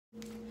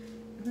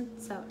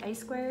So A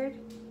squared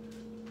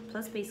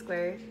plus B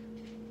squared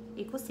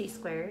equals C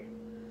squared.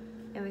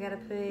 And we gotta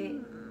put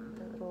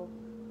the little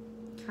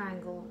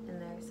triangle in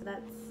there. So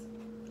that's,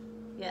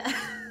 yeah.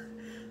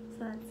 So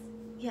that's,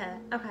 yeah,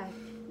 okay.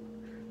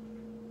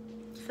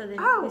 So then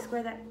we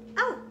square that.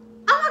 Oh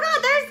my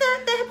God, there's the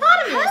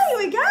hypotenuse. Hey,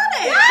 we got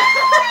it.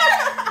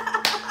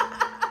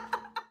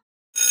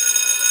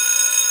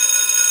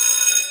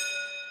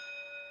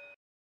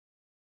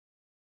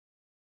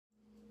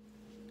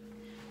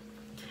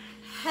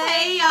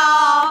 Hey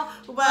y'all,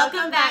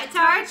 welcome back to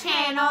our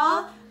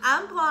channel.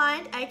 I'm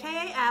Blond,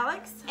 a.k.a.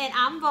 Alex. And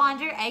I'm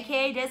Blonder,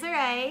 a.k.a.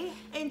 Desarai.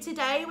 And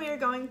today we are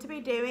going to be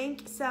doing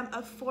some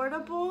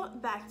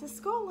affordable back to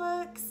school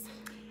looks.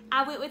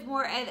 I went with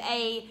more of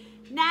a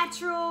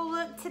natural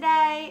look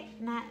today,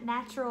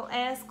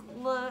 natural-esque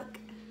look.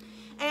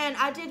 And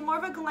I did more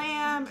of a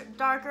glam,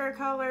 darker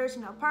colors,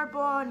 you know,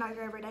 purple, not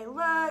your everyday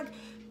look.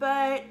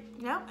 But,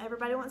 you know,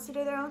 everybody wants to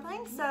do their own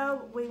thing,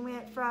 so we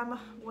went from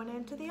one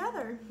end to the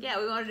other.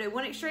 Yeah, we wanted to do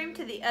one extreme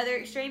to the other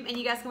extreme, and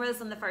you guys can wear this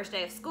on the first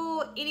day of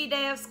school, any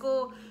day of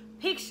school,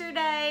 picture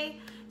day.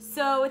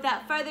 So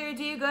without further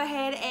ado, go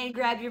ahead and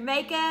grab your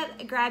makeup,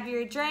 grab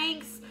your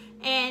drinks,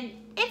 and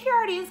if you're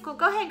already in school,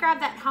 go ahead and grab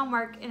that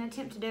homework and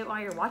attempt to do it while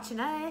you're watching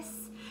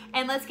us.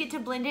 And let's get to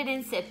blending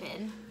and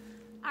sipping.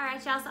 All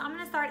right, y'all, so I'm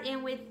gonna start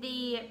in with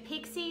the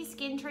Pixie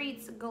Skin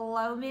Treats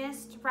Glow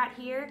Mist right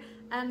here.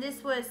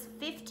 This was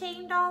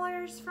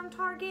 $15 from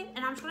Target,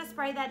 and I'm just gonna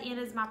spray that in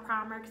as my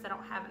primer because I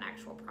don't have an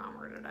actual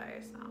primer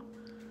today, so.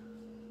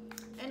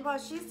 And while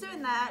she's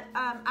doing that,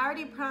 I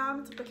already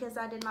primed because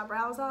I did my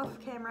brows off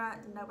camera.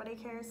 Nobody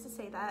cares to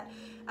see that.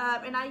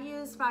 And I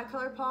used my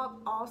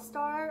ColourPop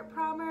All-Star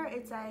primer.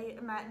 It's a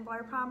matte and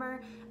blur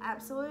primer.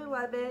 Absolutely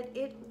love it.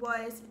 It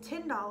was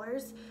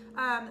 $10,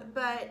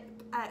 but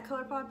at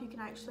ColourPop you can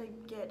actually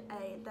get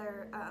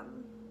their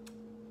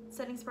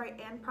setting spray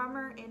and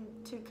primer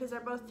because they're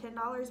both $10,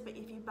 but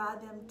if you buy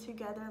them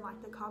together in like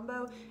the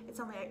combo, it's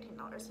only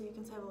 $18, so you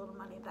can save a little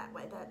money that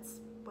way. That's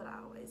what I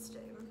always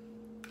do.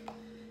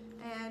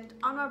 And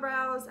on my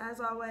brows, as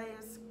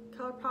always,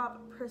 ColourPop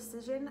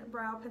Precision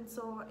Brow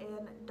Pencil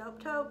in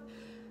Dope Taupe.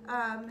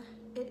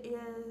 It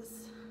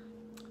is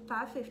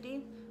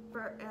 $5.50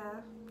 for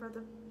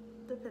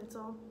the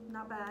pencil.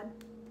 Not bad.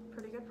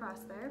 Pretty good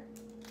price there.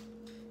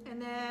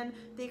 And then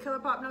the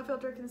ColourPop No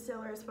Filter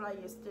Concealer is what I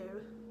use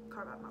to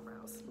carve out my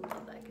brows.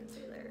 Love that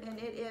concealer. And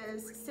it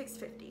is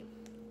 $6.50.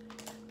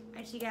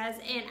 Alright, you guys,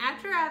 and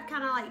after I've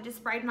kind of like just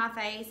sprayed my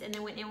face and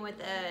then went in with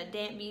a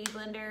damp beauty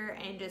blender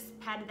and just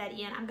patted that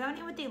in, I'm going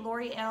in with the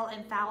L'Oreal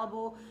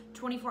Infallible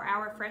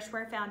 24-Hour Fresh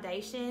Wear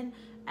Foundation.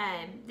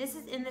 This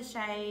is in the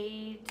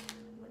shade,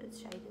 what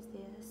shade is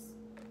this?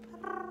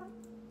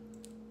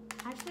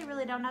 I actually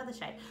really don't know the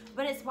shade,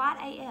 but it's White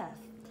AF.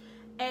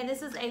 And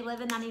this is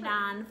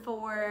 $11.99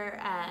 for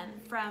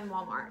from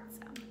Walmart.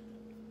 So.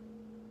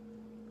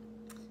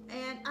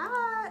 And I'm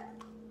a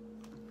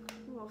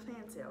little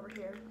fancy over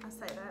here. I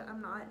say that,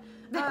 I'm not.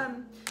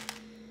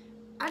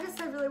 I just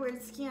have really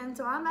weird skin,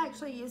 so I'm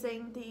actually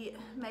using the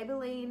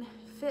Maybelline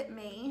Fit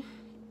Me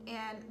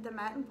and the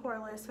Matte and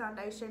Poreless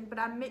foundation, but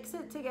I mix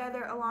it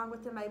together along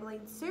with the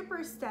Maybelline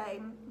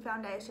Superstay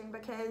foundation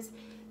because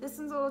this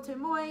one's a little too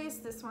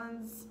moist, this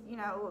one's, you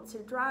know, a little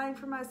too drying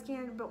for my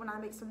skin, but when I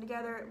mix them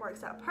together, it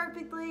works out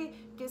perfectly,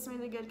 gives me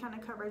the good kind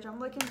of coverage I'm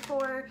looking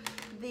for.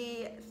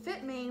 The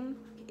Fit Me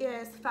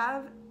is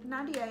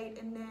 $5.98,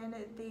 and then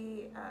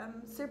the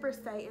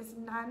Superstay is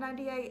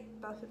 $9.98,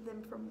 both of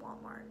them from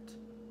Walmart.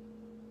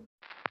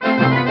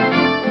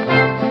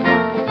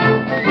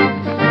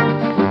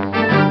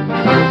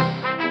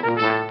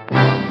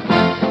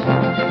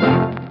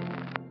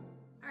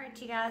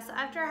 You guys, so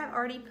after I have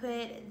already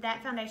put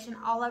that foundation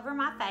all over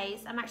my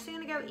face, I'm actually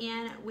going to go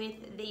in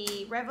with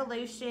the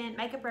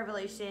Makeup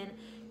Revolution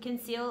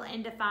Conceal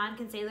and Define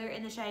Concealer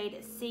in the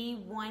shade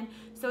C1.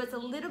 So it's a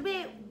little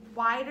bit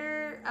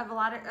whiter of a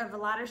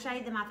lighter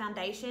shade than my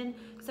foundation.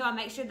 So I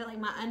make sure that like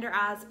my under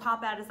eyes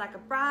pop out as like a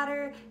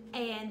brighter,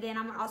 and then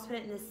I'm going to also put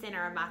it in the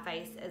center of my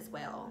face as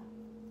well.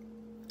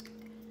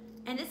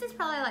 And this has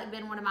probably like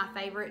been one of my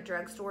favorite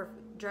drugstore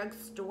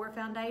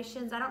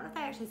foundations. I don't know if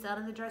they actually sell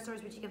it in the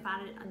drugstores, but you can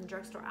find it on the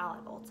drugstore aisle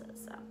at Ulta.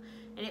 So,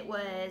 and it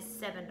was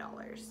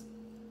 $7.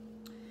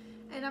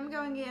 And I'm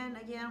going in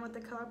again with the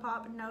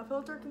ColourPop No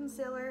Filter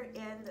Concealer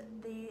in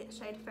the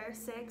shade Fair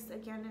 6.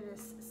 Again, it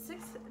is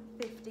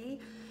 $6.50,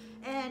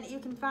 and you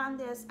can find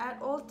this at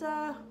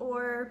Ulta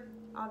or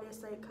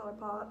obviously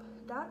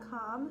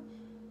ColourPop.com.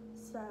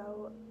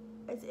 So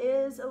it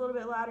is a little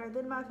bit lighter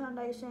than my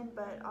foundation,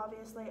 but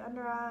obviously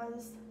under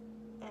eyes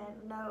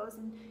and nose,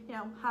 and you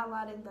know,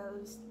 highlighting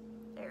those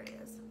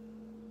areas.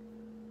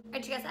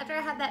 Alright, you guys, after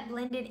I have that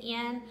blended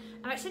in,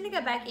 I'm actually going to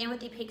go back in with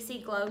the Pixie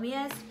Glow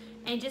Mist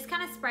and just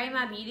kind of spray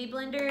my beauty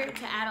blender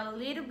to add a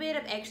little bit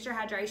of extra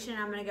hydration.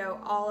 I'm going to go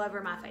all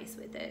over my face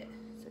with it.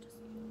 So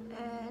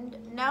and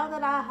now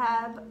that I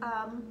have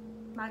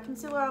my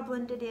concealer all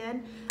blended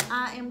in,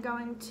 I am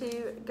going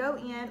to go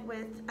in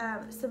with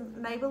some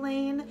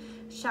Maybelline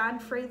Shine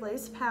Free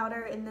Loose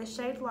Powder in the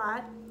shade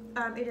Light.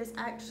 It is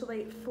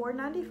actually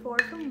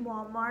 $4.94 from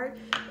Walmart.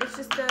 It's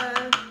just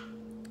a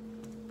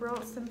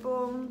real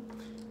simple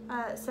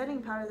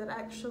setting powder that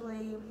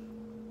actually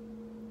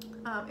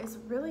is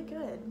really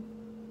good.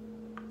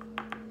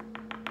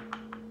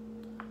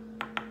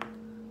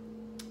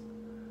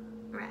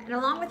 Right, and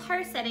along with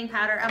her setting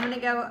powder, I'm going to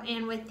go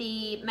in with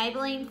the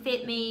Maybelline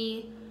Fit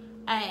Me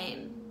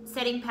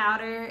setting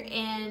powder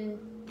in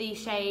the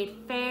shade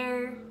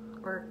Fair,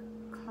 or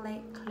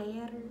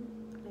Claire.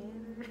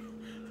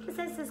 It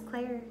says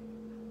Claire.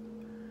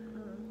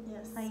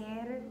 Yes.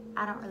 Claire.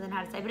 I don't really know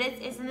how to say, but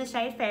it's in the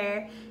shade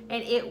Fair,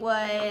 and it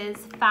was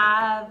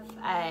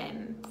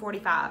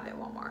 $5.45 at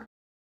Walmart.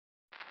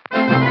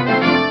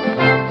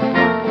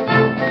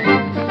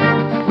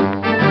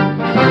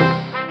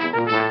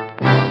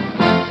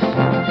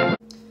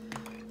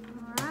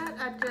 Alright,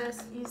 I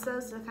just use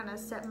those to kind of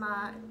set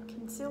my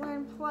concealer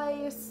in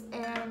place,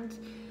 and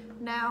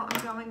now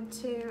I'm going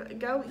to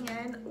go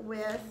in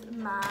with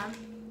my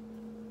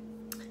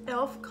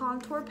e.l.f.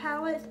 contour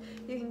palette.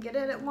 You can get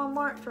it at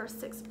Walmart for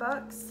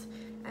 $6,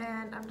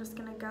 and I'm just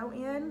gonna go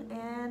in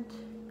and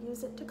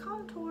use it to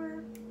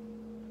contour.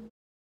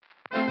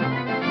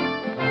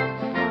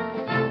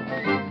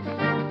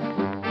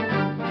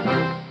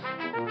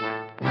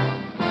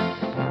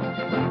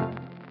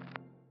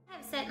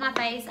 Set my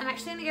face. I'm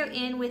actually going to go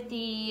in with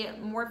the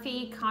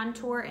Morphe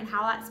contour and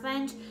highlight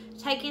sponge,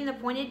 taking the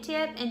pointed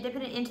tip and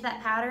dipping it into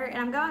that powder, and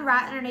I'm going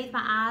right underneath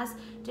my eyes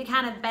to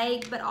kind of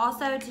bake, but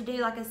also to do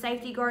like a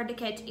safety guard to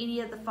catch any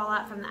of the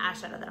fallout from the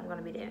eyeshadow that I'm going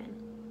to be doing.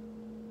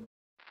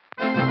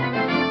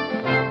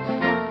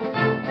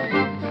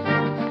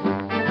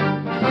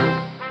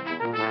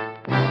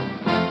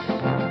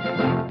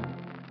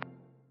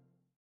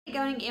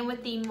 Going in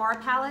with the Mar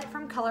palette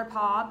from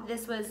ColourPop.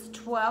 This was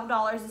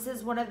 $12. This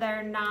is one of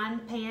their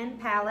 9-pan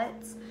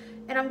palettes.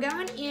 And I'm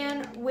going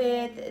in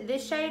with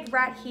this shade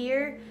right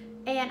here.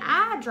 And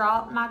I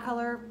dropped my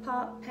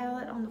ColourPop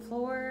palette on the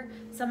floor.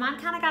 So mine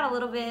kind of got a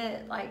little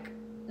bit like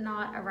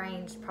not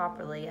arranged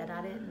properly, and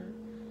I didn't.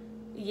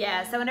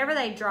 Yeah, so whenever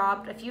they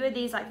dropped, a few of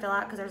these like fell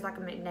out because there's like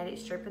a magnetic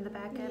strip in the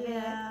back of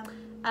it.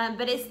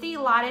 But it's the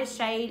lightest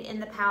shade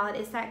in the palette.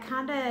 It's that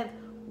kind of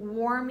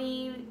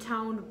warmy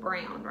toned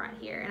brown right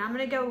here, and I'm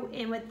gonna go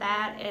in with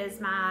that as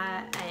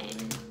my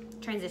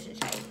transition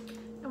shade.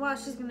 And while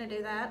she's gonna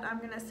do that, I'm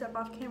gonna step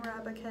off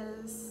camera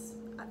because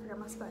I forgot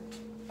my sponge.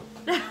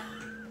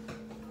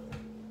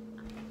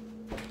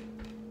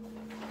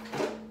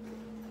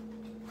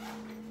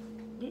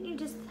 Didn't you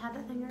just have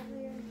that thing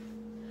earlier?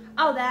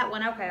 Oh, that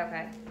one. Okay.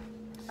 I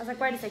was like,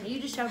 wait a second,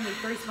 you just showed me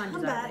 3 sponges.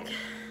 I'm back.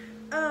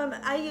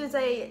 I use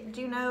a,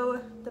 do you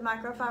know the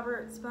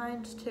microfiber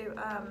sponge to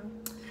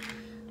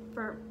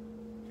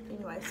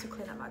to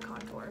clean up my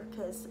contour,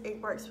 because it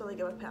works really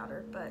good with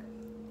powder,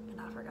 and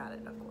I forgot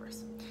it, of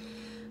course.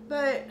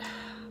 But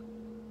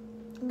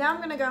now I'm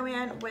gonna go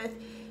in with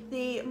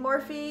the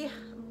Morphe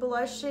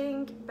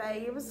Blushing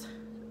Babes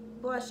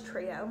Blush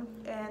Trio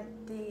and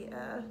the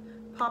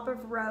Pop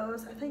of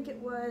Rose. I think it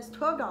was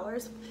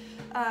 $12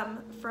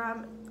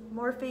 from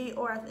Morphe,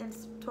 or I think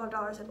it's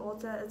 $12 at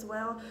Ulta as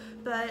well.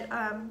 But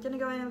I'm gonna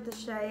go in with the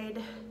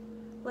shade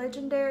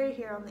Legendary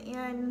here on the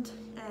end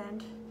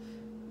and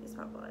use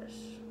my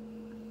blush.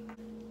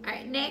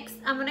 Alright, next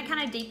I'm going to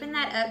kind of deepen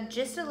that up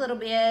just a little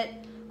bit,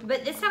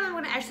 but this time I'm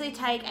going to actually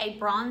take a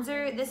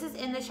bronzer. This is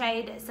in the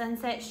shade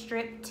Sunset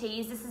Strip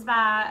Tease. This is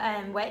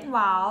by Wet n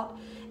Wild,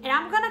 and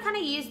I'm going to kind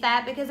of use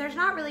that because there's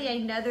not really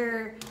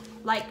another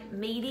like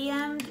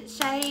medium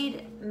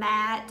shade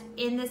matte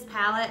in this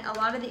palette. A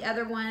lot of the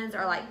other ones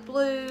are like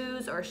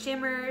blues or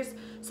shimmers,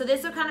 so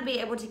this will kind of be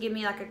able to give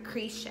me like a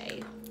crease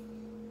shade.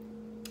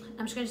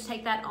 I'm just going to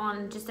take that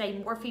on just a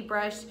Morphe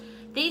brush.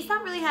 These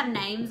don't really have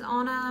names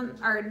on them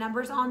or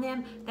numbers on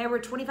them. They were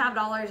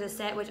 $25 a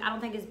set, which I don't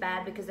think is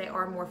bad because they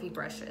are Morphe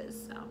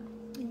brushes. So.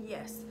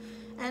 Yes.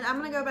 And I'm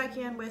going to go back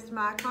in with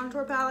my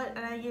contour palette,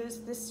 and I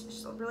use this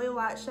just really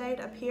light shade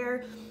up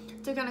here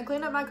to kind of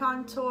clean up my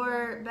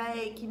contour,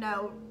 bake,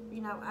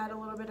 add a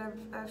little bit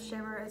of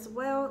shimmer as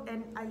well.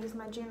 And I use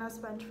my Juno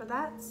sponge for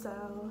that. So,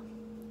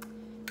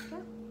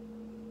 yeah.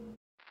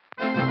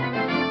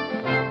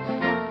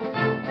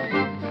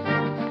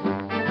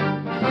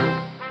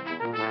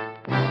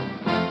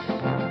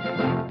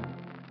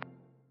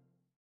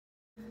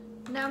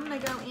 Now I'm going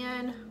to go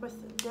in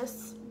with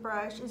this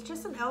brush. It's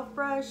just an e.l.f.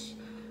 brush.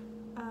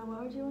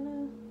 What would you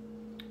want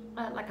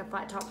to? Like a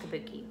flat top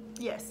kabuki.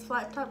 Yes,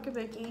 flat top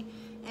kabuki.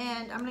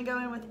 And I'm going to go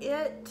in with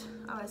it.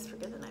 I always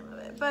forget the name of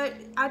it. But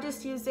I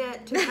just use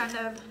it to kind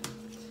of,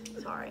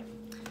 sorry.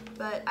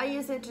 But I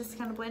use it just to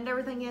kind of blend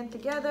everything in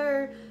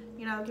together.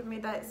 Give me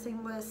that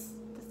seamless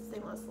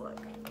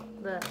look.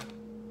 Look.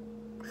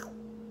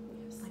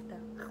 Yes. Like that.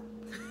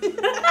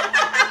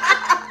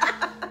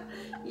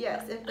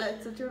 Yes, if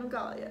that's what you want to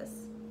call it, yes.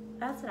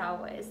 That's what I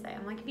always say.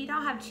 I'm like, if you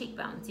don't have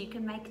cheekbones, you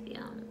can make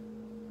them.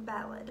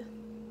 Valid.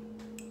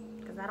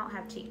 Because I don't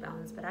have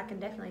cheekbones, but I can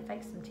definitely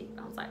fake some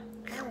cheekbones. Like,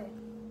 Okay.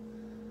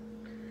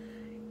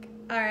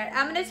 Alright,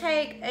 I'm going to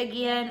take,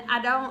 again,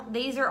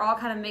 these are all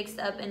kind of mixed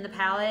up in the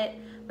palette,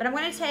 But I'm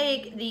going to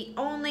take the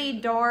only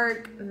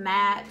dark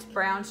matte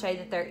brown shade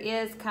that there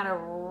is, kind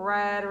of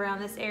right around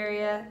this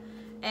area.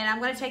 And I'm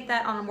going to take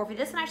that on a Morphe.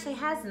 This one actually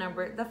has a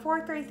number, the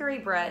 433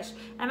 brush.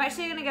 And I'm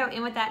actually going to go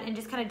in with that and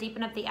just kind of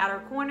deepen up the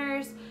outer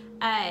corners.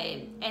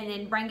 And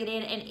then bring it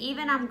in. And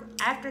even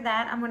after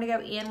that, I'm going to go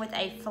in with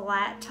a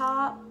flat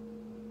top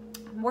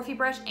Morphe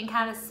brush and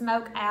kind of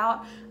smoke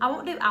out. I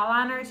won't do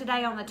eyeliner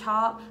today on the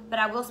top, but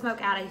I will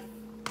smoke out a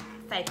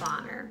fake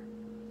liner.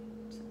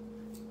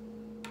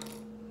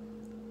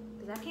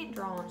 Because I can't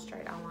draw on a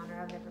straight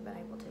eyeliner. I've never been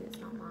able to. It's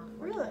not mine.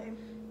 Really?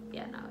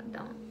 Yeah, no, I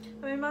don't.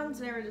 I mean,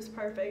 mine's never just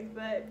perfect,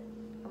 but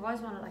I've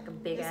always wanted like a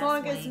big ass as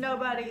long wing. as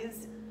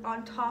nobody's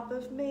on top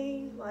of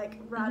me,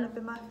 like right up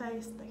in my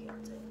face, they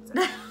can't see it.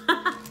 So.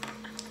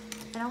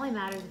 It only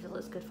matters if it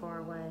looks good far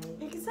away.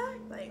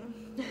 Exactly.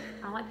 I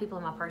don't like people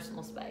in my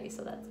personal space,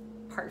 so that's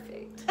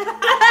perfect. But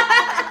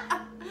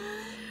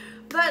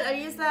I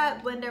use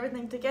that, blend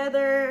everything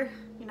together,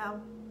 you know,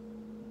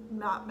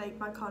 not make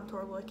my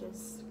contour look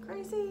as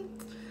crazy.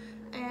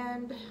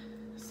 And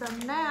so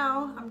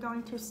now I'm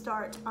going to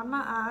start on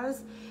my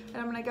eyes, and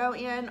I'm going to go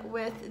in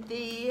with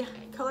the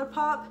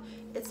ColourPop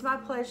It's My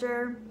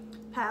Pleasure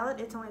palette.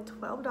 It's only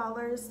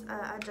 $12.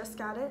 I just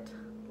got it.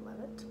 Love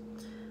it.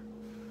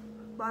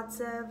 Lots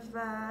of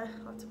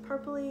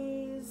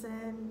purplies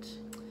and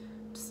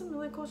just some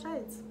really cool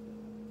shades.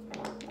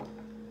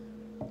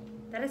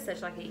 That is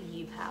such like a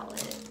U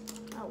palette.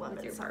 I love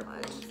it so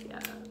much. Yeah.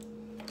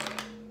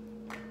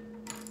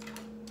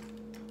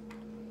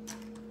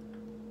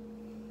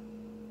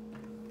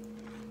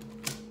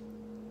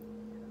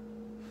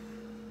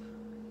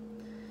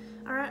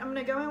 Alright, I'm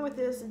going to go in with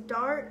this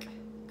dark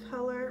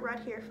color right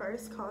here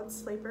first called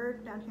Sleeper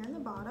down here in the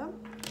bottom.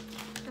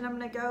 And I'm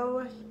going to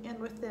go in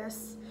with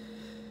this,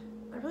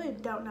 I really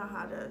don't know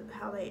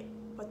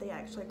what they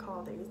actually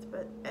call these,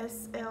 but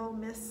SL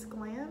Miss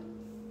Glam.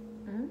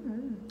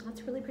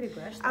 That's a really pretty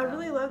brush though. I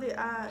really love the,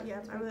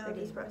 yeah, I really love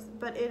this brush.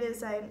 But it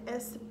is an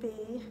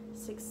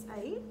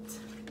SB68.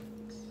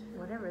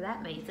 Whatever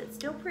that means, it's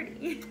still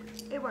pretty.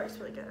 It works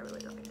really good, I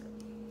really like it.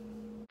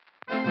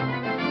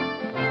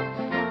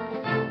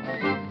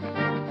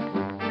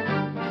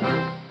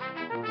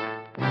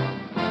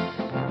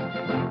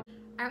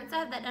 Once I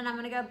have that done, I'm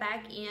going to go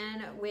back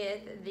in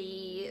with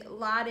the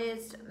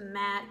lightest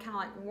matte, kind of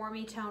like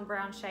warmy tone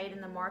brown shade in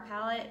the Mar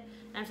palette.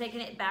 And I'm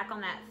taking it back on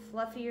that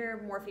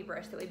fluffier Morphe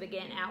brush that we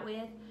began out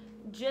with,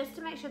 just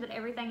to make sure that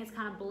everything is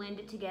kind of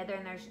blended together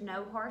and there's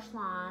no harsh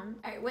line.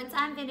 All right, once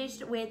I'm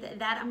finished with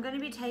that, I'm going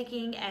to be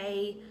taking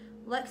a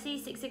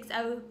Luxie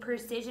 660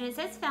 Precision. It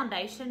says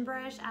foundation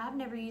brush. I've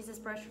never used this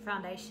brush for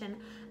foundation.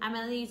 I'm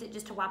going to use it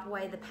just to wipe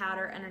away the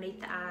powder underneath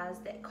the eyes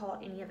that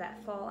caught any of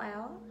that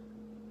fallout.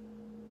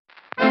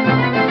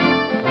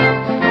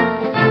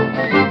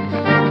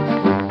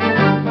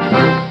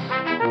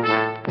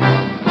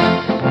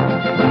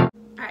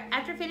 Alright,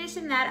 after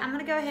finishing that, I'm going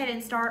to go ahead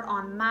and start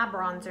on my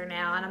bronzer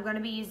now, and I'm going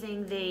to be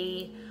using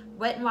the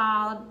Wet n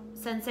Wild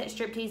Sunset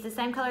Striptease, the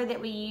same color that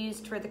we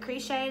used for the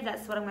crease shade.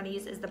 That's what I'm going to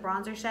use as the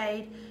bronzer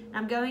shade. And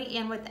I'm going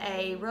in with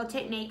a Real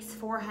Techniques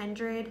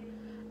 400.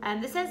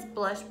 This says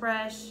blush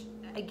brush.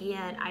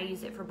 Again, I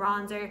use it for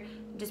bronzer,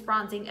 just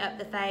bronzing up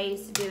the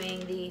face,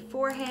 doing the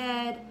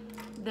forehead,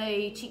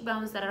 the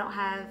cheekbones that I don't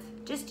have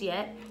just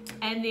yet,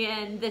 and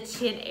then the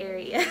chin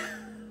area.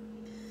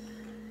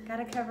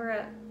 Gotta cover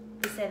up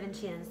the 7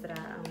 chins that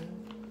I own.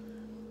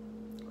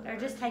 They're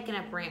just taking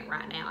up rent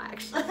right now,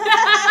 actually.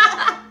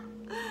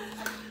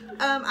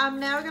 I'm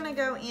now gonna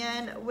go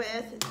in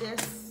with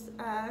this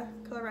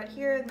color right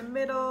here in the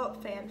middle,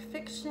 Fan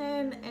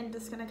Fiction, and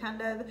just gonna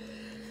kind of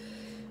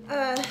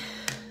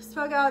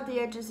smoke out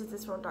the edges of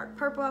this real dark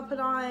purple I put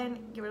on,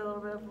 give it a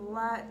little bit of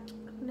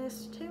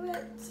lightness to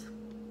it.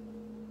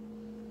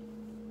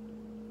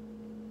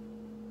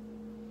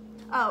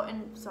 Oh,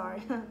 and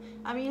sorry,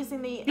 I'm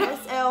using the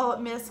SL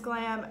Miss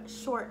Glam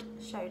Short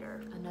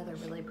Shader. Another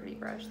really pretty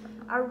brush though.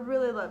 I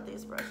really love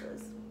these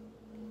brushes.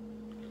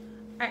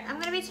 Alright,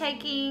 I'm going to be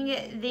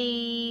taking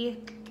the,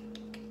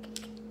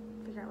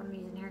 figure out what I'm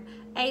using here,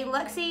 a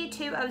Luxie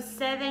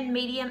 207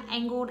 medium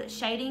angled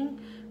shading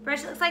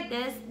brush. It looks like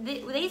this.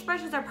 These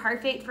brushes are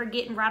perfect for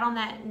getting right on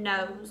that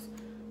nose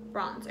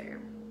bronzer.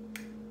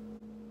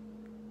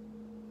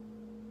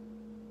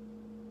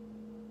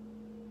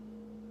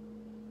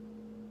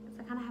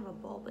 I kind of have a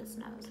bulbous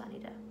nose. I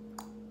need to,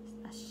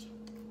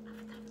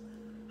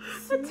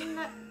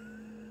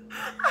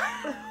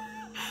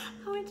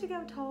 I went to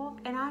go talk,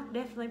 and I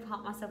definitely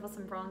popped myself with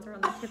some bronzer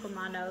on the tip of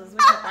my nose. We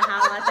have to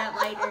highlight that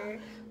later.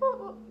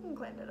 Well, I'm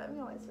glad that I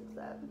always fix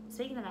that.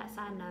 Speaking of that,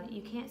 side note,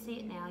 you can't see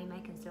it now. You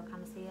can still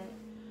kind of see it.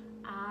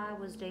 I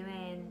was trying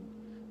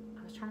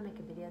to make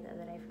a video the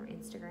other day from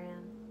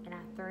Instagram, and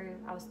I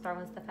was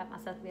throwing stuff at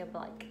myself to be able to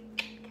like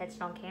catch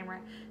it on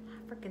camera. I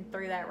freaking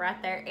threw that right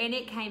there, and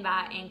it came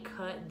by and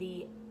cut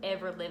the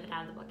ever living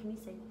out of the book. Can you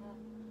see that?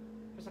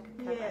 There's like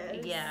a cut.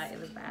 Yes. Yeah, it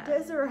was bad.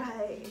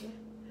 Desarai.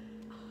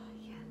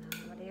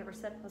 Ever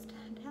said I was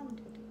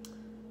talented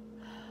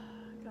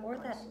or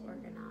that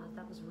organized.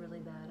 That was really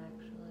bad,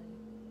 actually.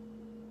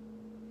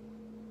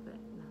 But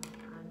no,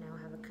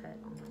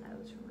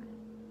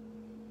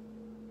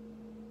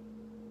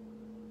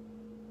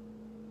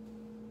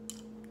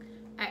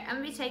 Alright,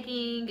 I'm going to be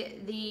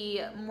taking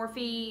the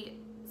Morphe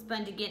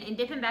sponge again and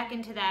dipping back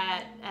into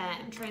that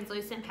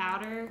translucent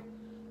powder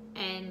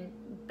and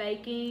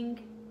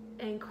baking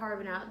and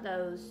carving out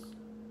those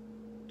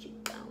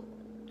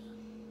cheekbones,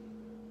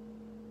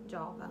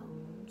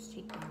 jawbones,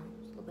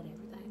 cheekbones, a little bit of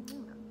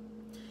everything.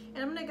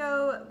 And I'm going to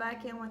go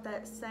back in with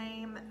that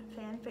same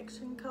Fan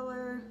Fiction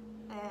color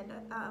and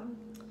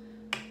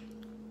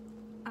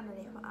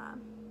underneath my eye.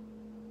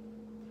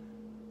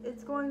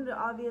 It's going to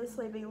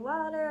obviously be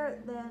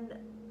lighter than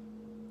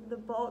the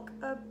bulk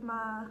of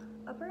my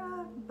upper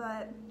eye,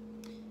 but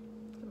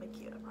it's going to be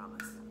cute, I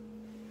promise.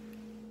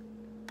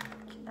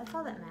 That's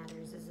all that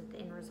matters, is that the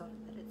end result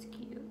that it's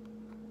cute.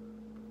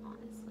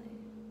 Honestly,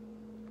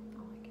 I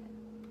like it.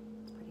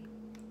 It's pretty.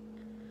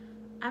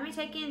 I'm gonna be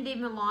taking the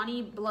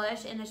Milani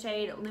blush in the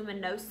shade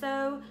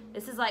Luminoso.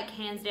 This is like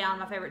hands down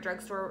my favorite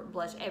drugstore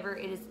blush ever.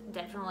 It is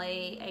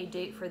definitely a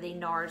dupe for the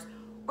NARS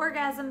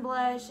Orgasm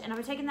blush, and I'm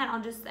gonna be taking that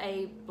on just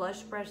a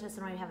blush brush. This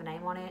one don't even have a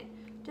name on it.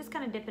 Just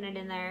kind of dipping it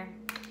in there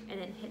and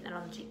then hitting it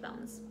on the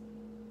cheekbones.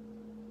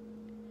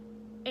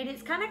 And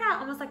it's kind of got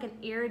almost like an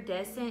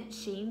iridescent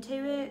sheen to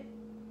it.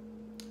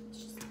 It's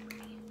just so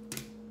pretty.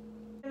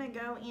 I'm gonna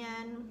go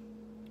in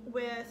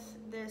with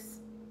this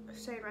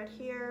shade right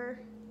here,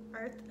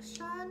 Earth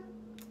Shine,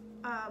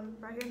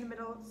 right here in the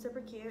middle,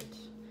 super cute.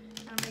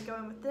 And I'm gonna go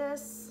in with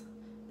this.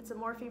 It's a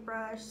Morphe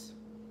brush,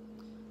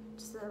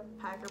 just a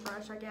packer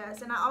brush, I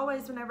guess. And I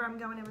always, whenever I'm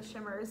going in with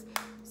shimmers,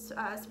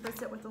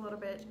 spritz it with a little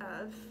bit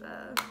of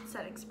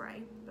setting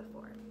spray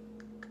before.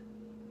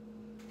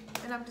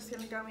 And I'm just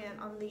gonna go in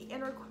on the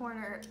inner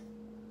corner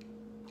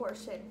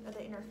portion of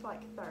the inner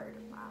like third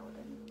of my eyelid.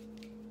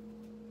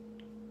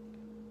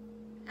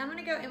 I'm going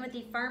to go in with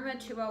the Firma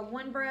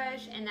 201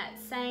 brush and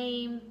that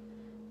same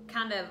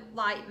kind of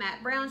light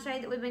matte brown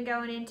shade that we've been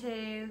going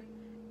into.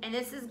 And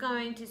this is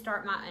going to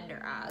start my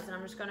under eyes. And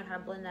I'm just going to kind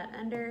of blend that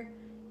under.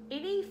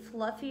 Any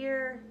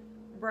fluffier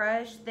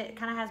brush that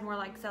kind of has more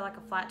like, say, like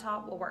a flat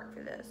top will work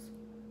for this.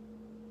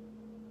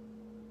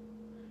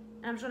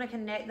 And I'm just going to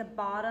connect the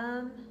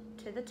bottom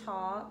to the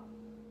top.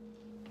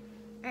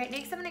 Alright,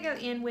 next I'm going to go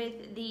in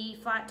with the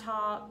flat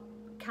top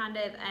kind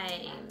of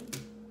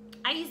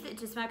I used it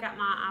to smoke out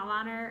my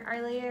eyeliner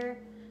earlier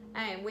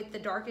with the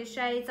darkest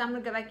shade. So I'm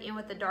going to go back in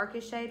with the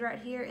darkest shade right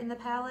here in the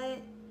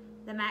palette,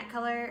 the matte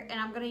color. And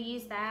I'm going to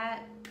use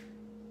that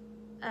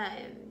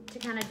to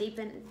kind of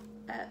deepen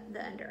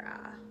the under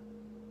eye.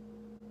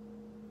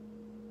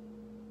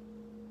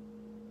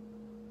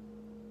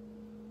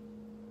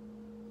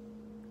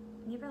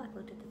 You ever like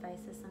looked at the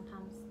faces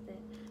sometimes that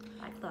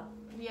like look?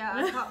 Yeah,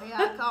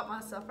 I caught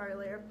myself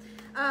earlier.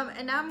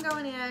 And now I'm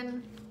going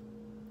in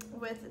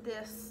with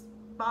this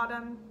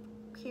bottom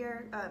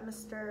here,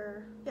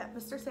 Mr.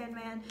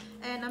 Sandman,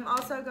 and I'm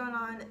also going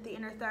on the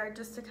inner third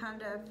just to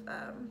kind of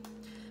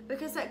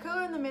because that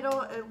color in the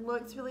middle, it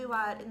looks really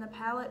light in the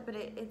palette, but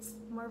it's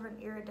more of an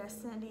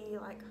iridescent-y,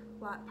 like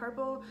light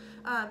purple.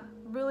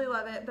 Really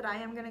love it, but I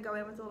am going to go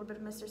in with a little bit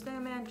of Mr.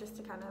 Sandman just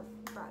to kind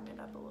of brighten it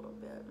up a little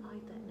bit. I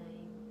like that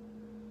name.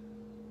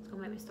 It's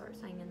going to make me start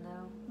singing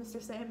though.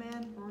 Mr.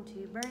 Sandman. Won't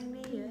you bring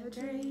me a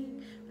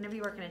drink? Whenever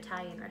you work in an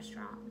Italian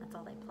restaurant, that's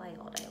all they play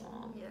all day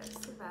long. Yes,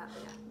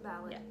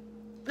 ballad.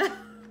 Yeah.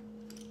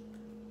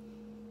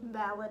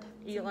 Ballad.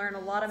 You learn a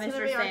lot of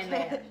Mr.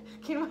 Sandman.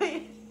 Can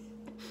we?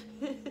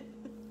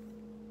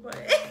 What?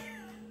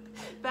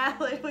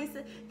 Ballad. What's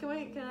it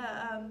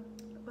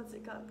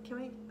called? Can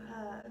we?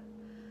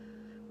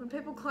 When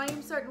people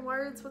claim certain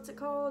words, what's it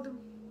called?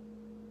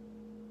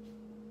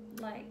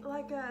 Like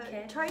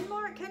a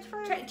trademark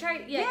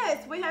catchphrase. Yeah.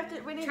 Yes, we have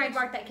to. We need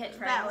trademark that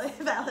catchphrase.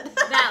 Valid.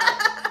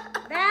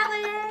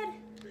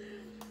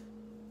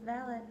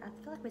 Valid. I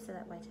feel like we said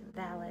that way too.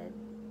 Valid.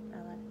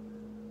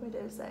 We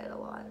do say it a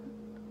lot.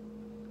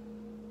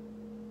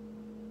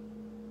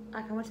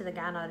 Like I went to the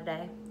gyno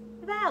today.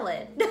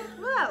 Valid.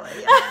 Valid.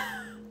 Yeah.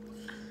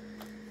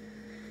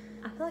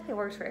 I feel like it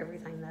works for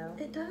everything though.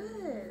 It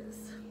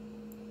does.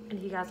 And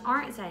if you guys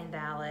aren't saying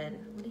valid,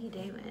 what are you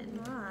doing?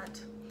 Right.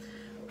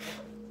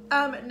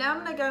 Now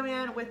I'm gonna go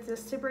in with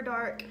this super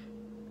dark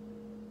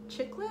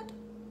chiclet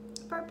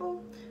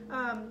purple,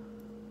 and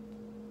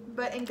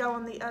go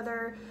on the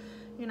other,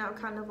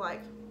 kind of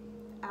like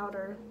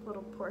outer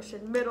little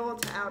portion, middle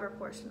to outer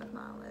portion of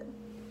my eyelid.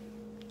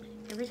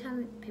 Every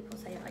time people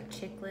say like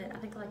chiclet, I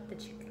think like the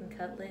chicken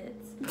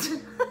cutlets.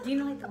 Do you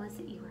know like the ones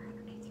that you wear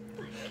underneath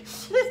your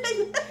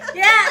like?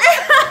 Yeah.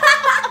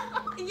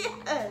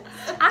 Yes.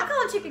 I call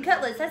them chicken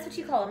cutlets. That's what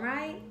you call them,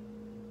 right?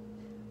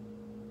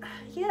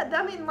 Yeah, they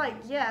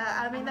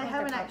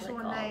have an actual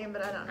name,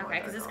 but I don't know. Okay,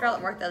 because this girl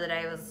at work the other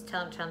day was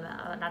telling me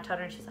about, and I told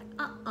her, and she's like,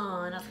 and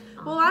I was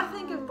like, Well, I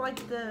think of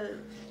like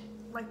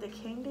the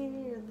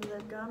candy or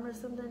the gum or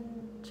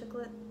something,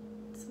 chiclet,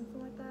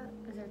 something like that.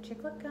 Is there a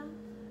chiclet gum?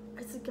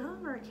 It's a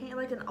gum or a candy,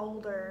 like an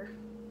older.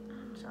 I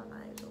don't know,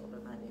 it's a little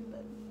bit maybe,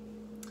 but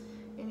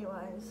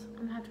anyways.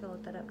 I'm gonna have to go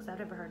look that up because I've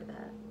never heard of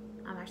that.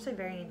 I'm actually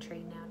very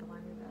intrigued now to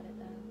learn about it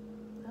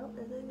though. Oh,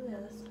 it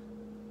is.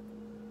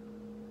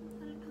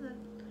 I didn't know that.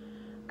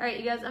 Alright,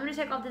 you guys, I'm going to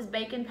take off this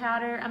baking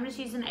powder. I'm just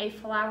using a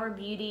Flower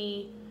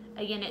Beauty.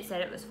 Again, it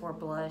said it was for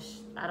blush.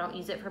 I don't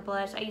use it for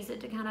blush. I use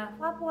it to kind of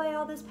wipe away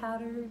all this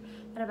powder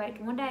that I baked.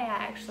 One day I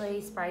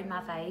actually sprayed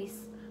my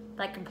face,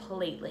 like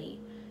completely,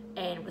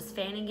 and was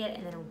fanning it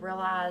and then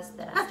realized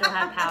that I still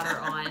have powder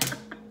on.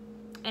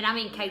 And I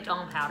mean caked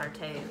on powder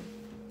too.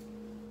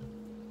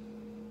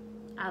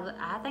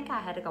 I think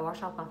I had to go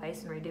wash off my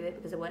face and redo it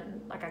because it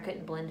wasn't, like I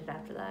couldn't blend it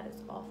after that.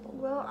 It's awful.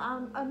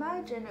 Well,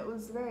 imagine it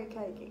was very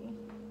cakey.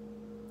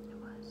 It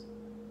was.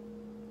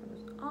 It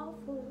was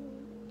awful.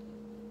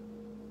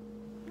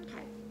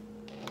 Okay.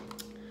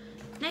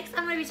 Next,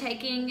 I'm going to be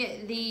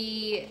taking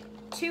the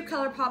 2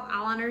 ColourPop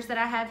eyeliners that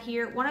I have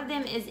here. One of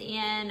them is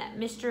in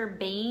Mr.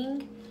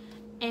 Bing.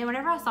 And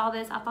whenever I saw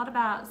this, I thought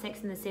about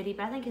Sex and the City,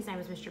 but I think his name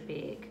was Mr.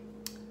 Big.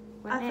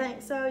 I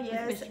think so,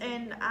 yes.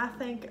 And I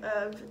think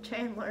of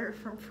Chandler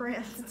from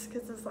Friends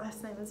because his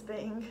last name is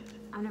Bing.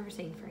 I've never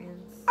seen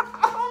Friends.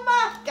 Oh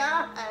my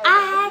god!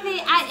 I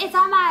haven't.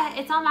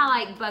 It's on my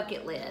like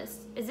bucket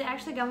list. Is it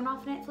actually going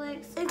off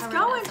Netflix? It's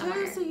going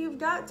to, so you've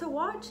got to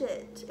watch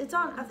it. It's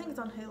on. I think it's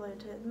on Hulu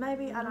too.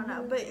 Maybe, I don't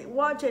know, but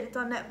watch it. It's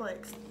on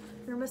Netflix.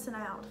 You're missing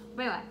out.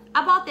 But anyway,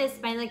 I bought this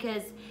mainly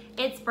because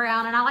it's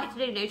brown, and I like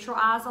to do neutral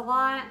eyes a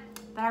lot.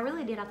 But I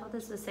really did. I thought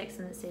this was Sex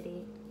and the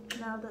City.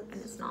 No, and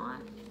it's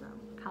not.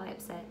 Highly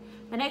upset.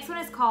 The next one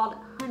is called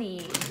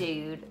Honey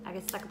Dude. I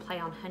guess it's like a play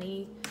on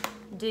Honey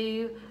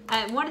Dew.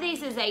 One of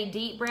these is a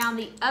deep brown.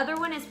 The other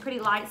one is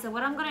pretty light. So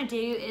what I'm going to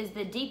do is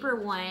the deeper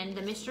one,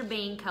 the Mr.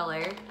 Bean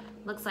color,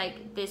 looks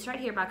like this right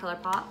here by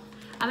ColourPop.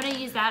 I'm going to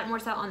use that more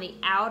so on the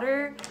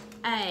outer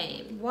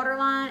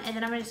waterline, and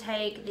then I'm going to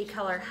take the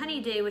color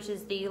Honey Dew, which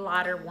is the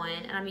lighter one,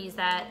 and I'm going to use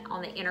that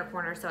on the inner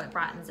corner so it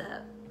brightens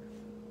up.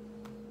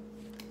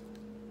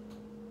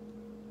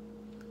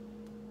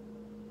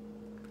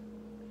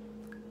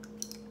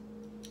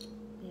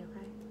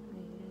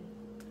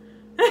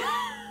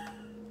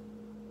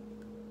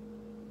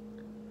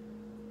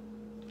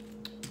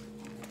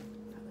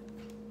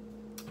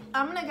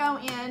 I'm going to go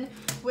in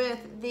with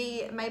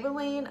the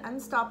Maybelline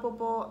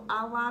Unstoppable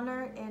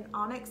Eyeliner in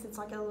Onyx. It's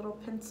like a little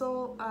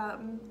pencil.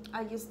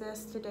 I use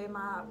this to do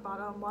my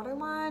bottom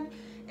waterline,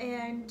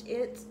 and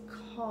it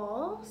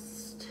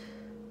cost...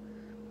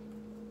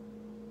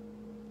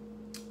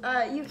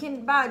 you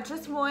can buy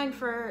just one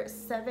for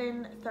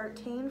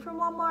 $7.13 from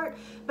Walmart,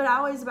 but I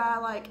always buy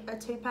like a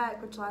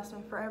 2-pack, which lasts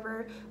me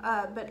forever.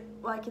 But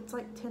like it's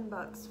like $10,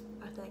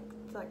 I think.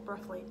 It's like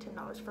roughly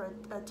 $10 for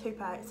a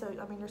 2-pack. So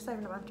I mean, you're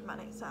saving a bunch of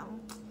money. So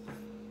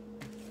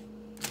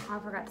I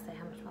forgot to say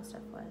how much my stuff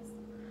was.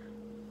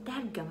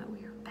 Dadgummit,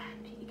 we are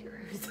bad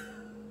eaters.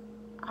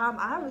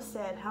 I was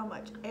said how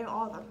much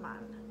all of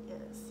mine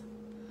is.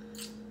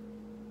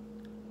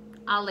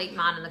 I'll link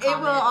mine in the comments.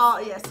 It will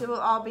all, yes, it will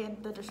all be in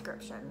the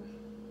description.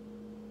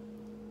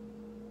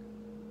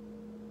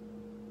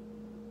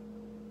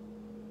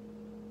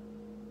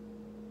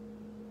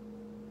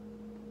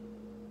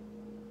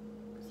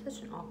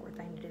 Such an awkward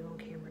thing to do on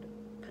camera, to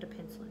put a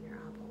pencil in your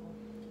eyeball.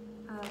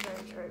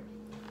 Very true.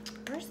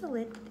 Where's the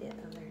lid? Oh,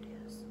 there it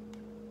is.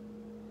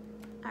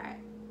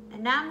 Alright,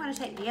 and now I'm going to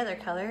take the other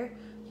color.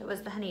 It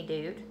was the Honey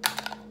Dude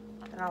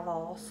that I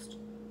lost.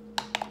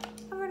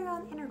 I'm going to go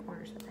on the inner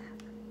corners with that.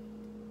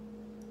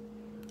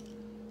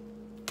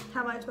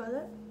 How much was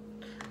it?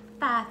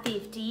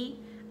 $5.50.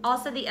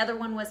 Also, the other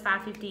one was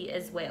 $5.50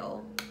 as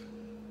well.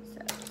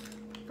 So,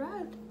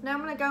 right. Now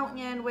I'm going to go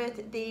in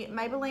with the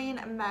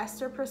Maybelline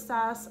Master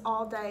Precise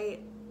All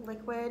Day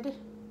Liquid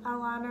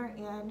Eyeliner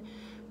in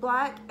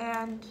black,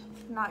 and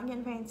not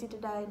getting fancy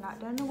today, not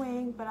doing the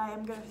wing, but I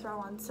am going to throw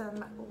on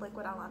some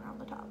liquid eyeliner on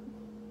the top.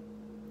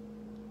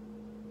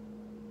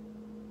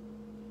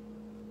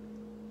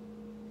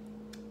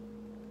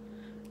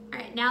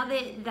 Alright, now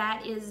that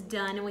that is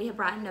done and we have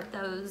brightened up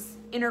those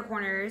inner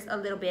corners a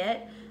little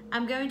bit,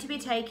 I'm going to be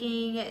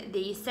taking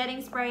the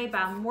setting spray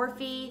by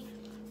Morphe,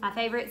 my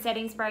favorite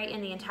setting spray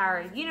in the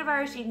entire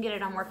universe. You can get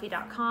it on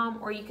Morphe.com,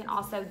 or you can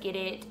also get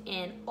it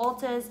in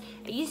Ulta's.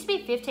 It used to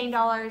be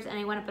 $15 and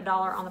they went up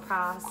 $1 on the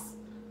price.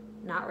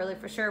 Not really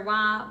for sure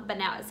why, but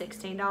now it's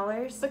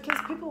 $16.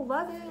 Because people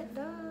love it,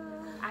 duh.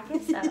 I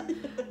guess so.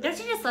 Don't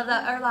you just love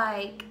that? Or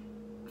like,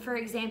 for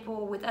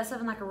example, with us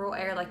living like a rural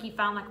area, like you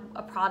find like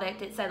a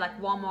product, it say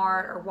like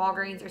Walmart or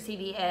Walgreens or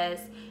CVS,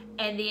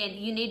 and then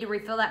you need to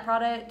refill that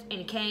product and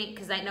you can't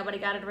because ain't nobody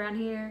got it around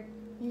here.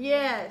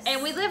 Yes.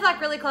 And we live like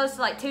really close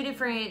to like 2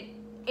 different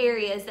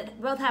areas that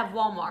both have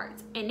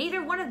Walmarts, and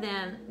neither one of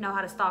them know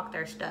how to stock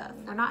their stuff.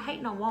 We're not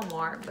hating on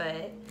Walmart,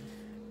 but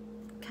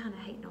kind of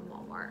hating on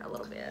Walmart a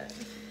little bit.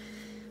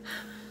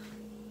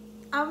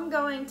 I'm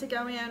going to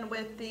go in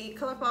with the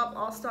ColourPop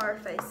All-Star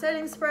Face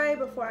Setting Spray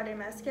before I do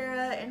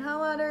mascara and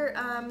highlighter,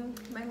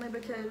 mainly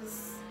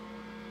because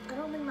I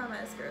don't think my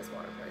mascara is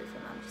waterproof,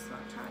 and I'm just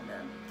not trying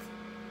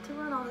to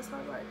run all this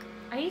hard work.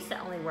 I used to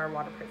only wear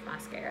waterproof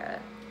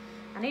mascara.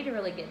 I need to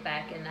really get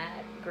back in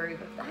that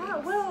groove of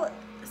things. Well,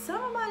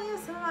 some of mine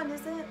is, some of mine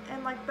isn't,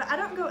 and like, but I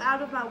don't go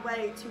out of my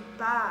way to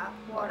buy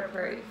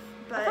waterproof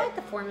But I feel like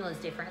the formula is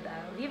different though.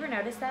 Have you ever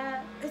noticed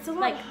that? It's a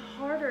lot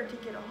harder to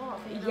get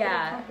off. And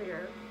yeah. A little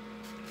clumpier.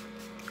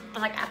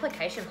 Like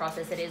application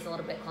process, it is a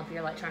little bit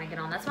clumpier, like trying to get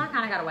on. That's why I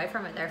kind of got away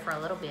from it there for a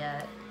little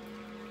bit.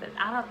 But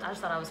I just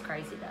thought I was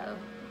crazy though.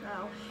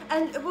 No,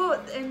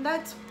 and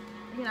that's,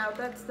 you know,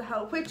 that's the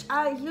hope. Which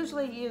I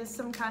usually use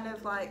some kind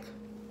of like,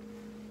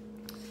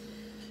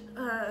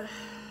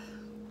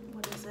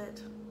 what is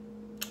it?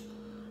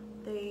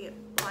 The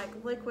like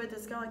liquid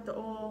that's got like the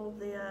oil,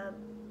 the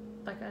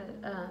like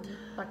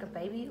a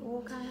baby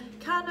oil kind of.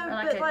 Kind of, or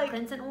like but a like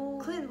cleansing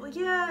oil.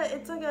 Yeah,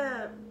 it's like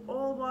a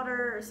oil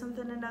water or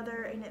something or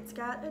another, and it's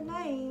got a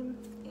name.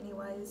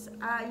 Anyways,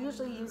 I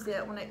usually use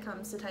it when it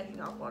comes to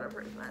taking off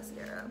waterproof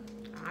mascara.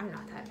 I'm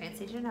not that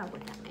fancy to know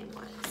what that name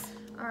was.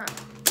 All right.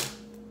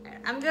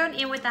 I'm going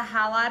in with the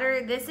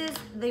highlighter. This is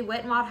the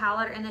Wet n Wild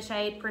highlighter in the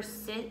shade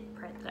Precious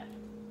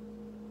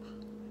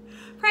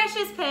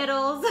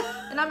Petals.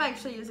 And I'm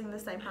actually using the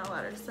same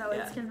highlighter, so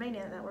it's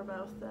convenient that we're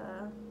both.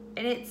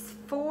 And it's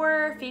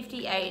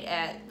 $4.58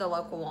 at the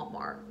local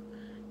Walmart.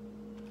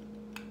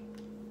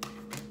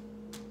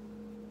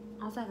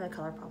 I also have the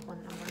ColourPop one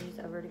I'm going to use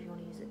over it if you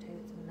want to use it too.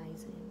 It's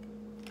amazing.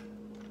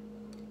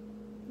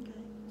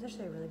 Okay. It's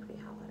actually a really pretty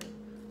highlighter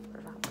for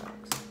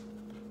 $5.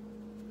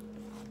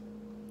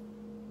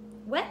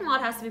 Wet n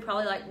Wild has to be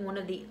probably like one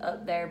of the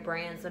up there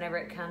brands whenever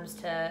it comes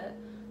to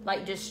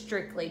like just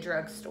strictly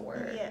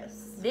drugstore.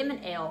 Yes. Them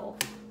and e.l.f.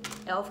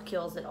 e.l.f.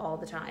 kills it all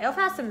the time. e.l.f.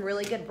 has some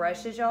really good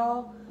brushes,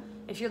 y'all.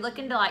 If you're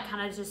looking to like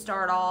kind of just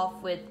start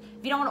off with,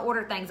 if you don't want to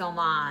order things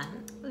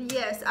online.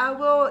 Yes, I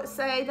will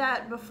say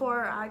that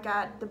before I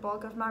got the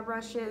bulk of my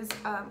brushes,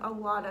 a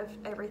lot of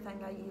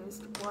everything I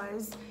used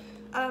was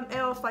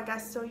e.l.f. Like I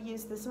still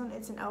use this one.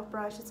 It's an e.l.f.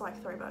 brush. It's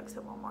like $3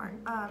 at Walmart.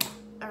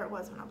 Or it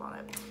was when I bought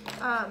it.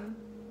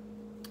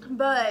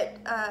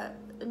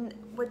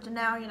 Which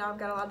now, you know, I've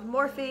got a lot of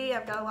Morphe.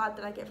 I've got a lot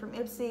that I get from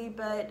Ipsy,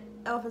 but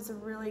e.l.f. is a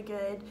really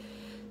good.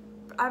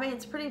 I mean,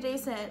 it's pretty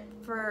decent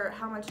for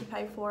how much you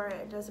pay for it.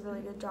 It does a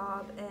really good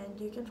job,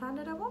 and you can find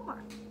it at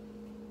Walmart.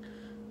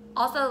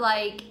 Also,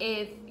 like,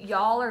 if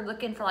y'all are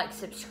looking for, like,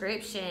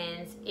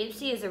 subscriptions,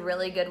 Ipsy is a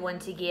really good one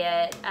to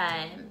get.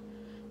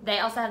 They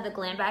also have the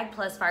Glam Bag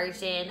Plus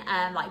version,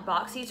 like,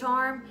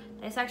 BoxyCharm.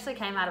 This actually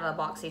came out of a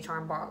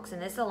BoxyCharm box,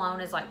 and this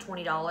alone is, like,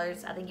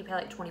 $20. I think you pay,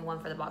 like,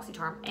 $21 for the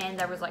BoxyCharm, and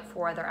there was, like,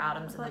 4 other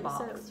items in the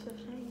box. I thought you said it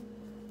was $15.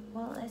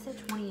 Well, it said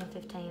 20 and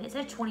 15. It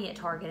said 20 at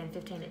Target and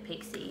 15 at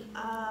Pixie.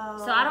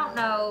 Oh. So I don't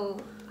know.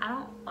 I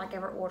don't like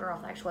ever order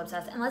off the actual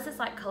websites unless it's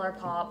like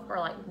ColourPop or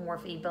like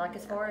Morphe. But like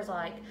as far as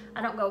like,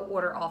 I don't go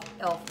order off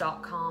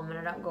elf.com and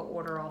I don't go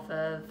order off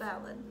of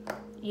Valid.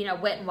 You know,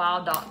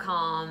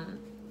 wetandwild.com.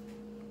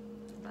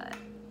 But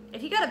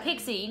if you go to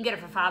Pixie, you can get it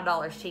for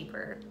 $5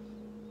 cheaper.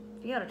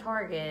 If you go to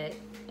Target,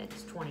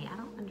 it's 20. I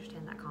don't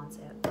understand that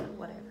concept, but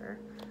whatever.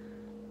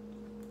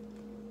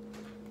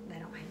 They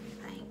don't make me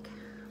think.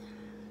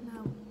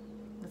 No.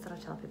 That's what I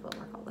tell people at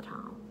work all the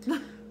time.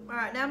 All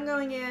right, now I'm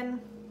going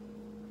in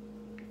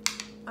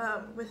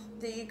with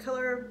the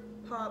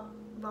ColourPop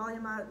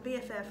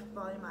BFF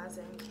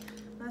Volumizing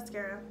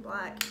Mascara,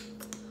 black.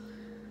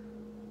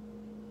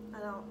 I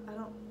don't,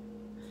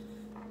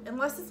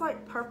 unless it's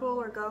like purple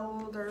or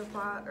gold or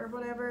white or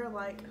whatever,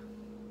 like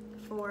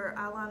for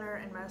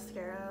eyeliner and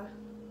mascara,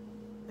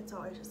 it's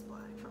always just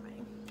black for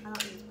me. I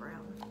don't use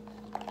brown.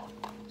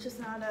 It's just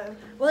not a...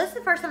 Well, this is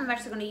the first time I'm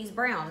actually going to use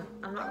brown.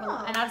 I'm not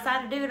gonna, and I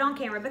decided to do it on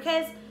camera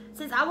because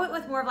since I went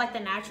with more of like the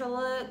natural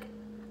look,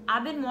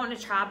 I've been wanting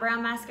to try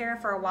brown mascara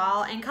for a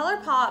while, and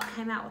ColourPop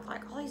came out with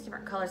like all these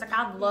different colors. Like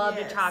I'd love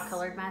to try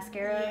colored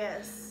mascara.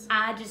 Yes.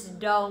 I just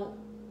don't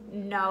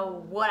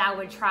know what I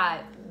would try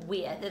it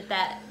with. If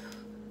that,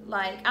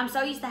 like, I'm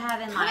so used to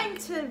having like... Coming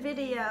to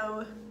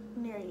video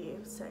near you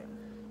soon.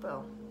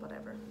 Well,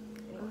 whatever.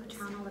 Anyways.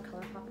 Trying all the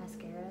ColourPop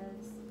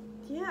mascaras.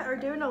 Yeah, or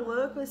doing a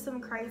look with some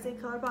crazy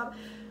ColourPop.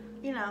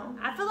 You know,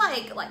 I feel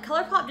like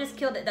ColourPop just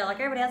killed it though. Like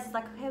everybody else is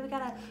like, okay, we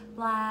got a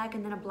black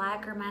and then a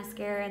blacker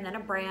mascara and then a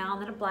brown,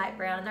 then a black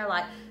brown. And they're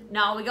like,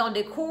 no, we're gonna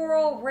do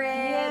coral,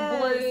 red,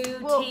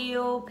 blue,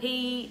 teal,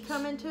 peach.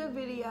 Coming to a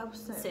video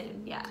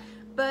soon. Yeah.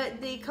 But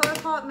the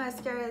ColourPop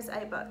mascara is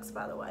 $8,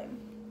 by the way.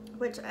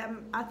 Which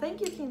I think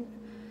you can.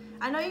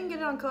 I know you can get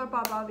it on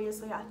ColourPop,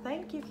 obviously. I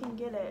think you can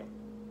get it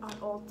on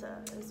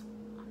Ulta as well.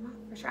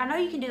 For sure. I know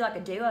you can do like a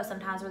duo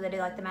sometimes where they do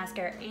like the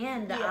mascara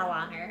and the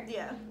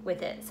eyeliner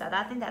with it. So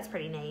I think that's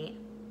pretty neat.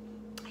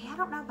 Yeah, I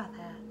don't know about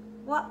that.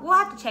 We'll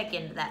have to check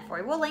into that for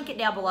you. We'll link it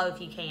down below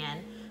if you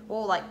can.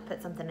 We'll like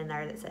put something in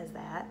there that says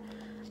that.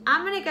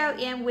 I'm going to go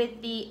in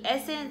with the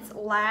Essence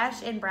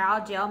Lash and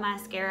Brow Gel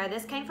Mascara.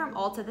 This came from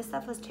Ulta. This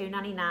stuff was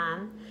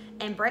 $2.99.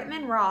 And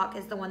Bretman Rock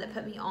is the one that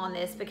put me on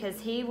this because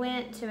he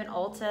went to an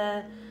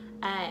Ulta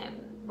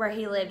where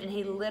he lived and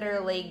he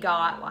literally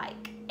got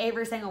like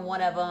every single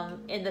one of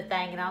them in the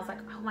thing, and I was like,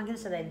 oh my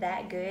goodness, are they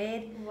that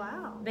good?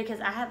 Wow.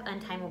 Because I have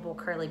untamable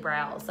curly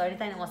brows, so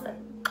anything that wants to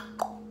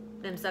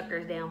them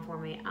suckers down for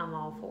me, I'm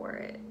all for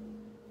it.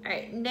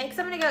 Alright, next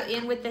I'm going to go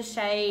in with the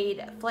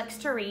shade Flex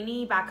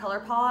Turini by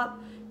ColourPop.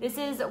 This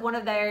is one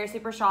of their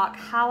Super Shock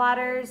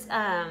highlighters.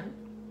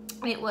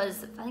 It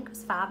was, I think it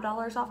was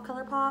 $5 off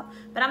ColourPop.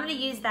 But I'm going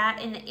to use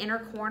that in the inner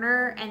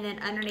corner and then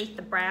underneath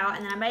the brow.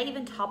 And then I may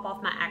even top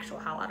off my actual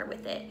highlighter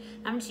with it.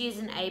 I'm just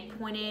using a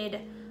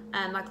pointed,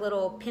 like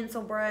little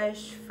pencil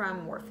brush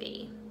from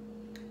Morphe.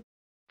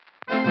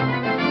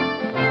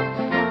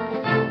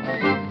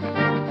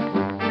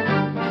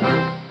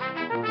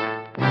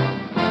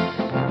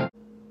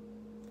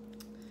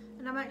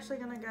 And I'm actually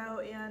going to go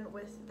in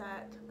with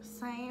that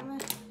same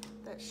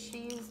that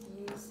she's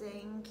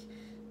using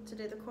to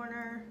do the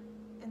corner,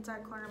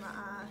 inside corner of my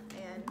eye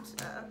and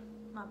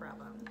my brow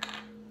bone.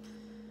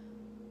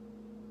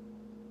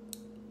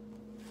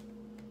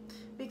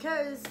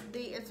 Because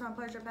the It's My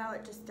Pleasure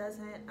palette just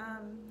doesn't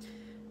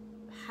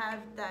have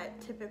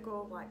that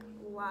typical like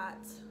light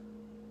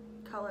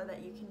color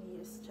that you can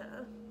use to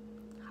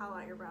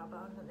highlight your brow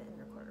bone and the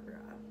inner corner of your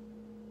eye.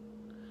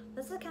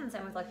 This is kind of the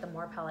same with like the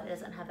More palette. It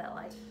doesn't have that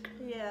like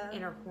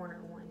inner corner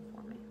one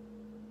for me.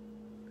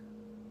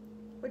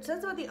 Which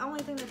that's about the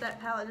only thing that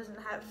palette doesn't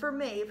have. For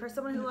me, for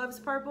someone who loves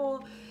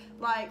purple,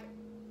 like,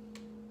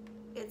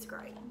 it's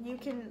great. You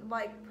can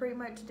like pretty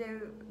much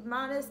do,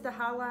 minus the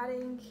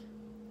highlighting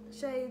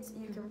shades,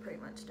 you can pretty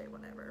much do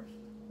whatever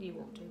you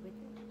want to with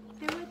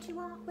it. Do what you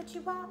want with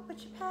your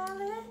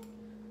palette.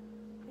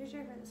 Here's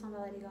your favorite song by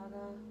Lady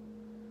Gaga.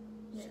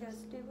 She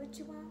goes, do what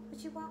you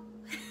want.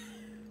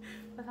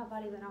 With my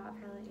body went on my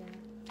palette, yeah.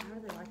 I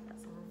really like that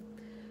song.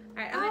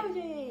 Alright,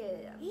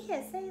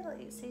 yeah.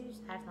 See, you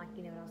just acting like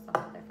you knew what I was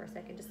talking about there for a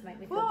second, just to make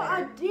me feel better.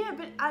 I did,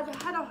 but I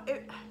had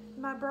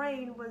my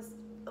brain was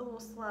a little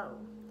slow.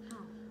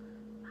 Oh,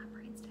 my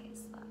brain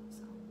stays slow,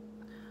 so.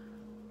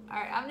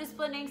 Alright, I'm just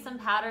blending some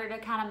powder to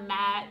kind of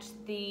match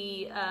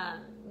the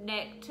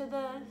neck to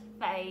the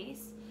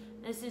face.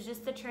 This is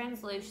just the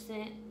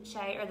translucent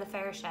shade, or the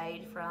fair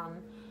shade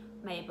from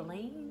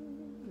Maybelline.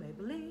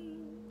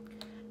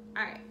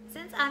 Alright,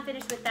 since I'm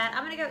finished with that,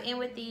 I'm going to go in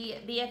with the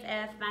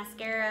BFF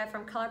Mascara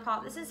from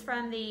ColourPop. This is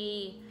from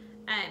the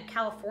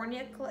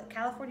California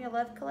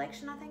Love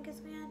Collection, I think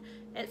is when.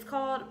 It's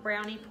called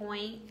Brownie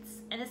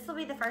Points, and this will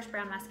be the first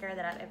brown mascara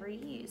that I've ever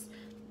used.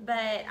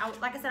 But,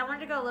 like I said, I wanted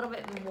to go a little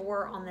bit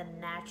more on the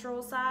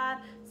natural side.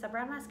 So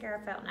brown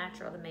mascara felt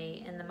natural to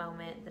me in the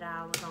moment that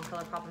I was on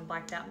ColourPop and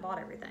blacked out and bought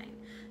everything.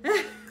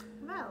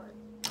 Valid.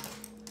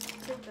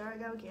 There I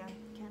go again.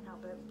 Can't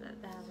help it.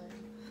 Valid.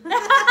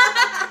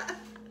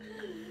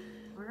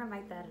 We're gonna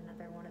make that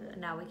another one of the.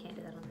 No, we can't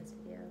do that on this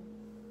video.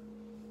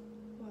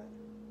 What?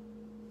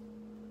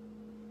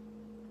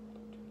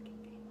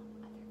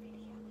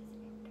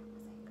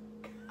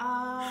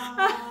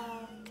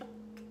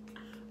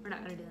 We're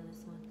not gonna do that on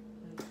this one.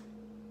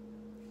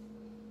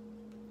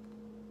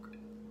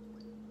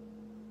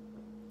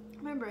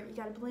 Remember, you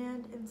gotta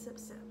blend and sip.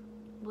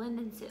 Blend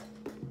and sip.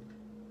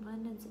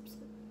 Blend and sip.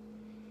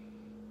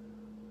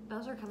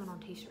 Those are coming on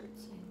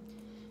t-shirts soon.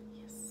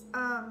 Yes.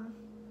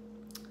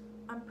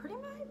 I'm pretty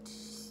much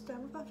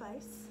done with my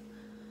face.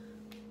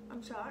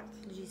 I'm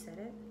shocked. Did you set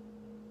it?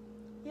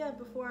 Yeah,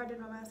 before I did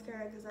my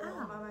mascara, because I don't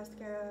want my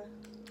mascara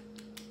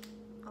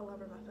all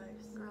over my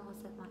face. Girl, I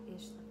set my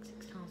ish like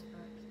 6 times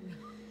first.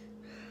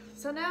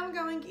 So now I'm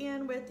going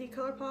in with the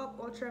ColourPop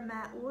Ultra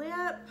Matte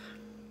Lip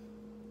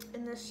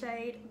in the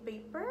shade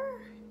Beeper,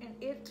 and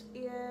it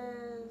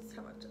is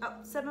how much?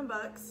 Oh,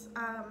 $7.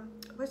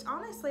 Which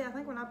honestly, I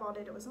think when I bought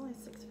it, it was only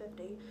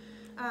 $6.50.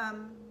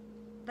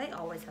 They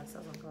always have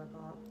sales on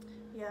ColourPop.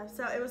 Yeah,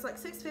 so it was like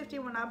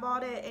 $6.50 when I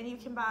bought it, and you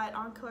can buy it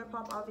on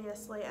ColourPop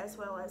obviously, as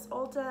well as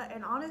Ulta.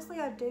 And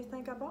honestly, I do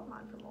think I bought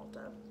mine from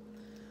Ulta.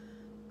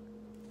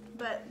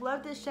 But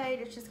love this shade.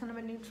 It's just kind of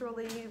a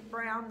neutrally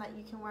brown that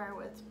you can wear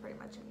with pretty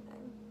much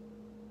anything.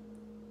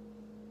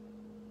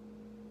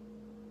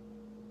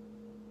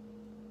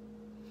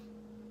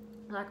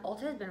 Like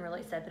Ulta has been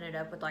really stepping it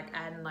up with like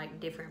adding like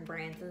different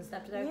brands and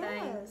stuff to their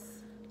thing.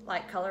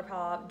 Like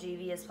ColourPop,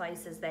 Juvia's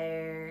Place is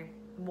there,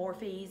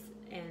 Morphe's,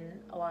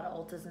 and a lot of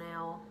Ultas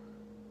now.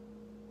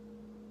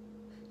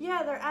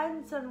 Yeah, they're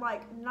adding some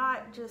like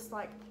not just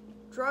like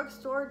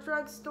drugstore,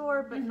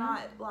 but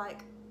not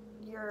like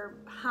your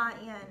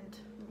high-end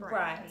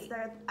brands. Right.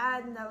 They're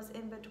adding those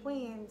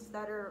in-betweens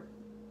that are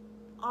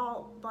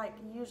all like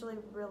usually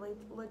really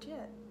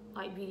legit.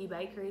 Like Beauty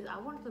Bakeries. I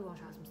really want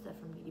to try some stuff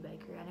from Beauty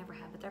Bakery. I never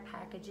have, but their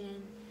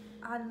packaging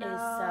is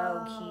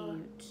so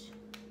cute.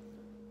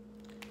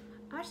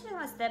 I'm actually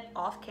going to step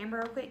off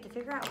camera real quick to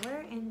figure out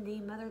where in the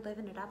mother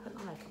living did I put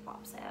my makeup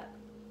box at.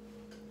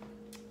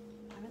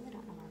 I really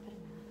don't know where I put it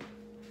at.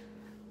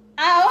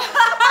 Oh!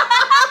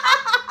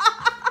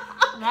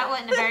 That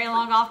wasn't a very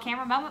long off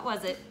camera moment,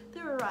 was it?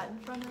 They were right in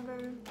front of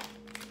her.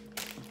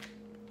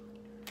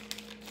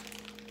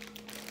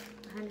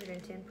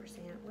 110%.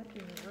 What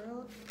in the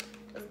world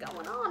is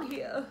going on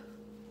here?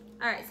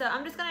 Alright, so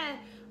I'm just going to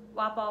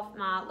wipe off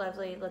my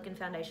lovely looking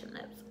foundation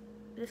lips.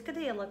 This could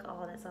be a look all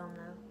on its own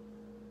though.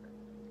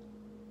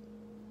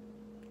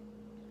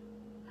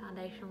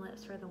 Foundation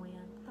lips for the win.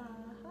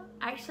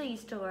 I actually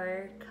used to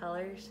wear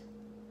colors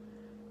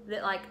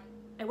that like,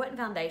 it wasn't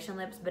foundation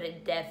lips, but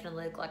it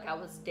definitely looked like I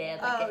was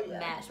dead. Like it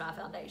matched my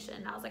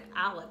foundation. I was like,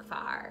 I look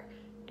fire.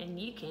 And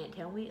you can't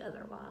tell me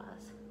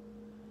otherwise.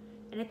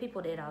 And if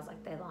people did, I was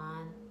like, they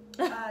lying.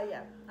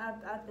 Yeah,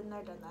 I've been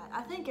there, done that.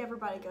 I think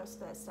everybody goes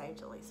to that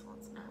stage at least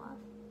once in their life.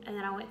 And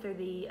then I went through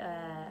the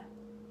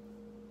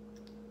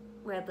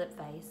red lip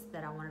face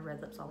that I wanted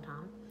red lips all the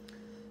time.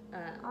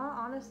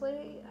 I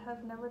honestly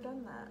have never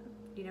done that.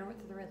 You never went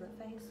through the red lip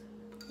face?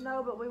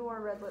 No, but we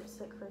wore red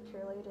lipstick for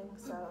cheerleading,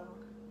 so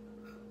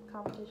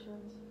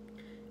competitions.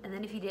 And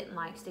then if you didn't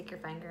like stick your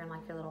finger in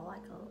like your little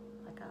like a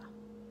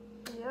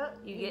Yep.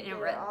 you get it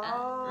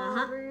all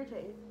over your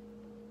teeth.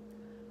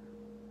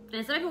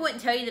 And some people wouldn't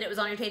tell you that it was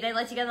on your teeth. They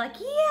let you go like,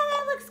 yeah,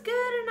 that looks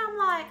good, and I'm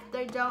like,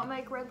 they don't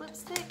make red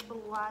lipstick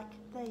like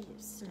they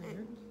used to.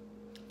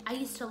 I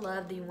used to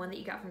love the one that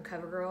you got from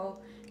CoverGirl.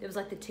 It was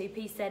like the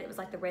 2-piece set. It was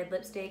like the red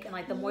lipstick and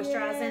like the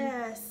moisturizing.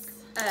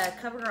 Yes.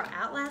 CoverGirl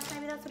Outlast,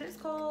 maybe that's what it's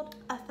called.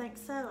 I think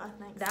so.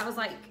 That was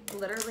like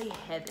literally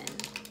heaven.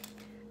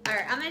 All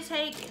right, I'm gonna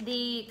take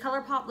the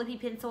ColourPop Lippy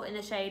Pencil in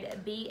the shade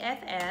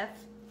BFF,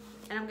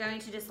 and I'm going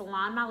to just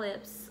line my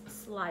lips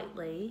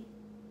slightly.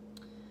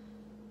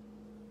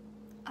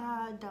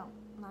 Don't.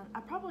 I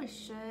probably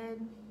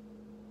should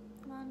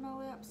line my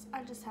lips.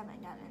 I just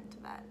haven't gotten into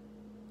that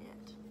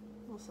yet.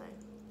 We'll see.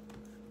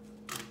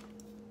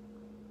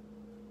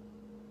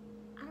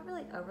 I don't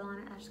really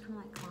overline it. I just kind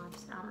of like line.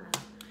 I don't know.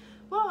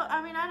 Well,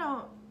 I mean,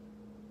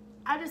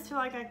 I just feel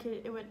like I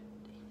don't know.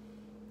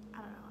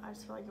 I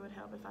just feel like it would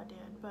help if I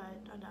did,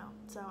 but I don't.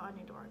 So I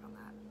need to work on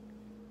that.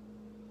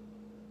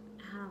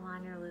 How to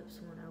line your lips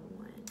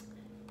 101.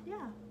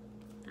 Yeah.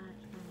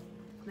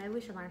 Maybe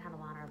we should learn how to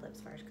line our lips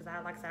first, because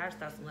like I said, I just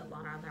throw some lip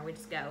liner on there. We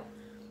just go.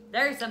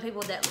 There are some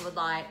people that would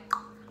like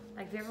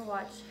if you ever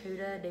watch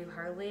Huda do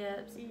her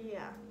lips,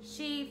 yeah,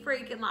 she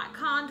freaking like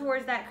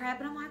contours that crap,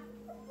 and I'm like,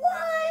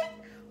 what?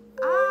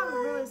 I'm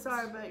really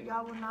sorry, but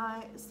y'all will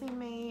not see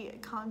me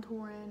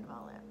contouring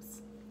my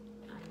lips.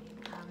 I mean,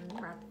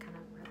 I'm right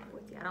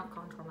with you. I don't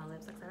contour my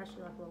lips. Like I said, I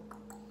actually like a little.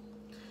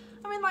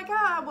 I mean, like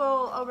I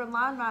will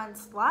overline mine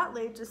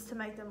slightly just to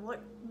make them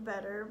look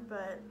better,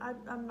 but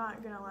I'm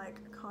not gonna like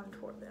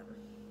contour them.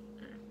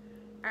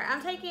 All right,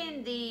 I'm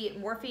taking the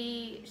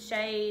Morphe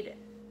shade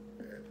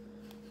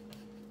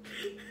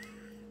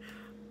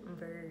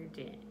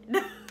Virgin.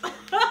 And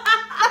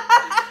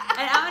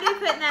I'm gonna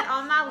be putting that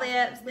on my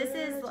lips. This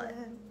is like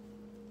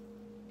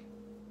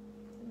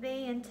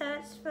Being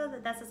Touched for the,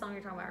 that's the song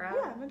you're talking about, right?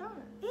 Yeah,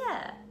 Madonna.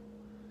 Yeah.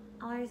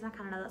 The only reason I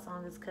kind of know that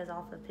song is because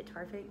off of Pitch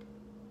Perfect.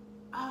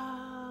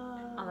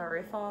 On the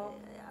riff off.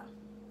 Yeah.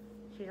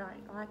 She's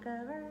like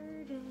a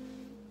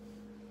virgin,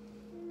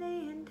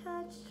 being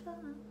touched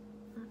from.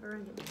 We're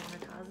gonna get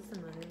monetized. It's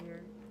another year.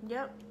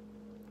 Yep.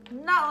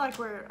 Not like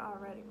we're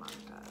already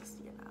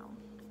monetized, you know.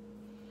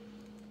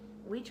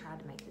 We tried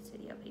to make this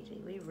video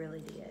PG. We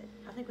really did.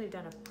 I think we've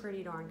done a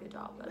pretty darn good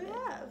job of it. We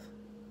have.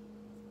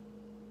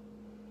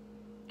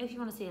 If you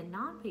want to see a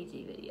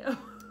non-PG video.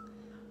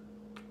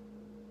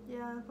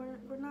 Yeah,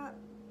 we're not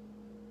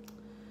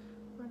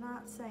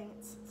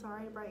saints.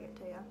 Sorry to break it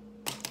to you.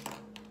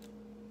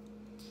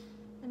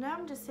 And now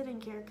I'm just sitting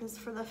here because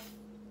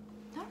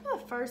not for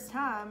the first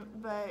time,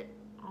 but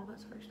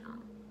Almost first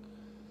time.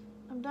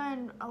 I've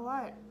done a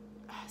lot.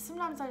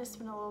 Sometimes I just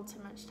spend a little too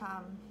much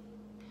time.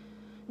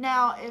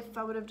 Now, if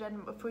we would have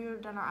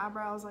done our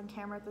eyebrows on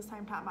camera at the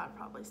same time, I'd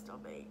probably still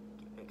be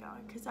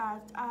going because I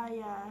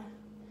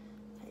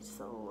take just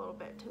a little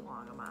bit too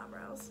long on my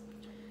eyebrows.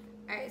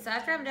 Alright, so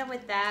after I'm done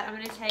with that, I'm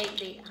going to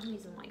take I'm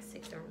using like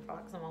 6 different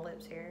products on my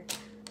lips here.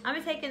 I'm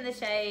going to take in the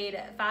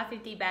shade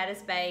 550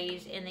 Baddest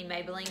Beige in the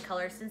Maybelline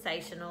Color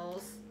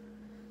Sensationals.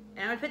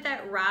 And I'm going to put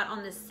that right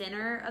on the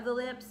center of the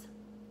lips.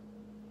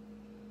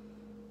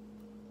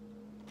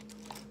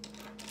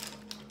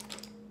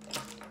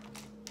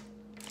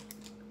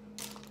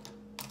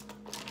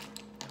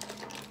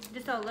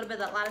 Just so a little bit of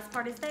that lightest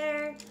part is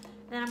there.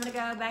 Then I'm going to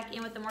go back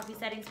in with the Morphe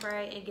setting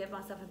spray and give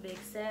myself a big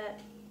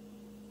set.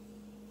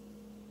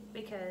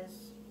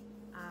 Because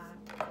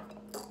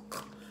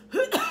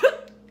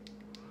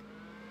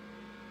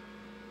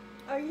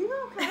Are you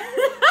okay?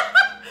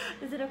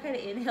 Is it okay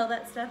to inhale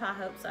that stuff? I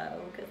hope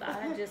so, because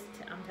I'm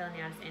telling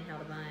you, I just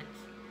inhaled a bunch.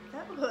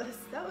 That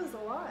was a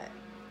lot.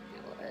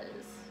 It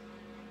was.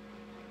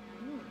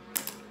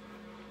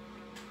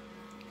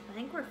 I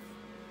think we're. Okay,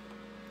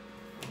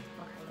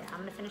 yeah, I'm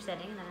gonna finish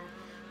setting, and then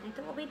I think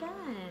that we'll be done.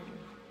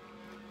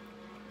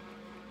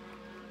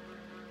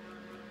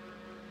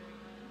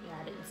 Yeah,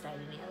 I didn't state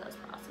any of those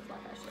prices like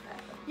I should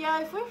have.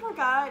 Yeah, if we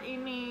forgot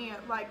any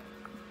like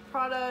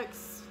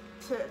products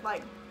to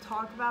like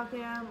talk about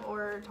them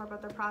or talk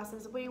about their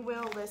prices, we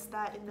will list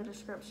that in the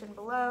description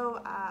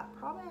below. I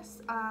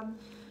promise.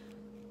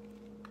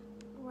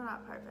 We're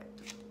not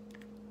perfect.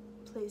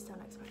 Please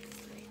don't expect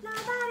us to be.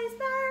 Nobody's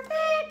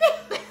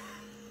perfect.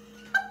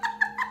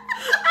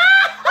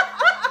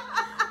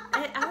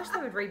 I wish they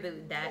would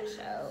reboot that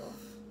show.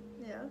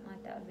 Yeah.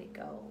 Like that would be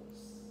goals.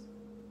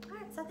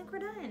 Alright, so I think we're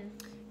done.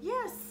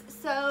 Yes,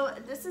 so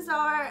this is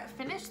our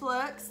finished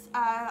looks.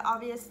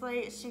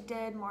 Obviously she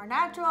did more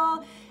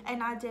natural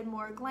and I did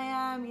more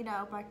glam, you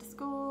know, back to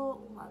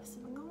school, love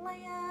some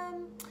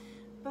glam.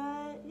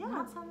 But yeah.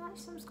 Not so much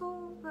from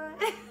school, but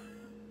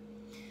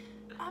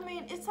I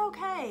mean, it's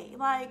okay.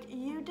 Like,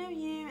 you do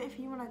you. If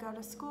you want to go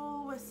to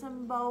school with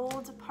some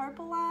bold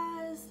purple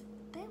eyes,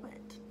 do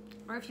it.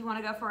 or if you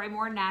want to go for a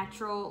more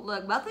natural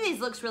look. Both of these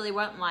looks really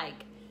weren't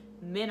like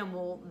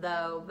minimal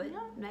though, but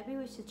maybe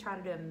we should try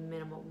to do a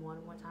minimal one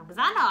more time, because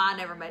I know I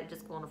never made it to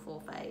school in a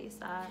full face.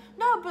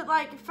 No, but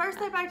like first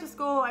day back to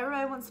school,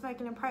 everybody wants to make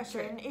an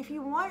impression. Sure. If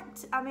you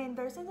want, I mean,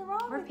 there's nothing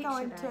wrong with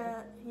going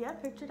to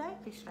picture day.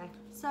 Picture day.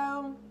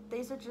 So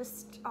these are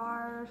just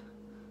our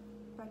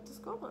back to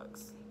school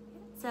looks.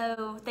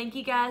 So thank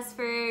you guys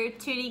for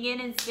tuning in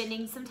and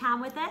spending some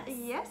time with us.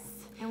 Yes.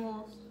 And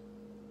we'll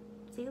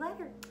see you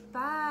later.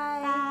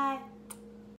 Bye. Bye.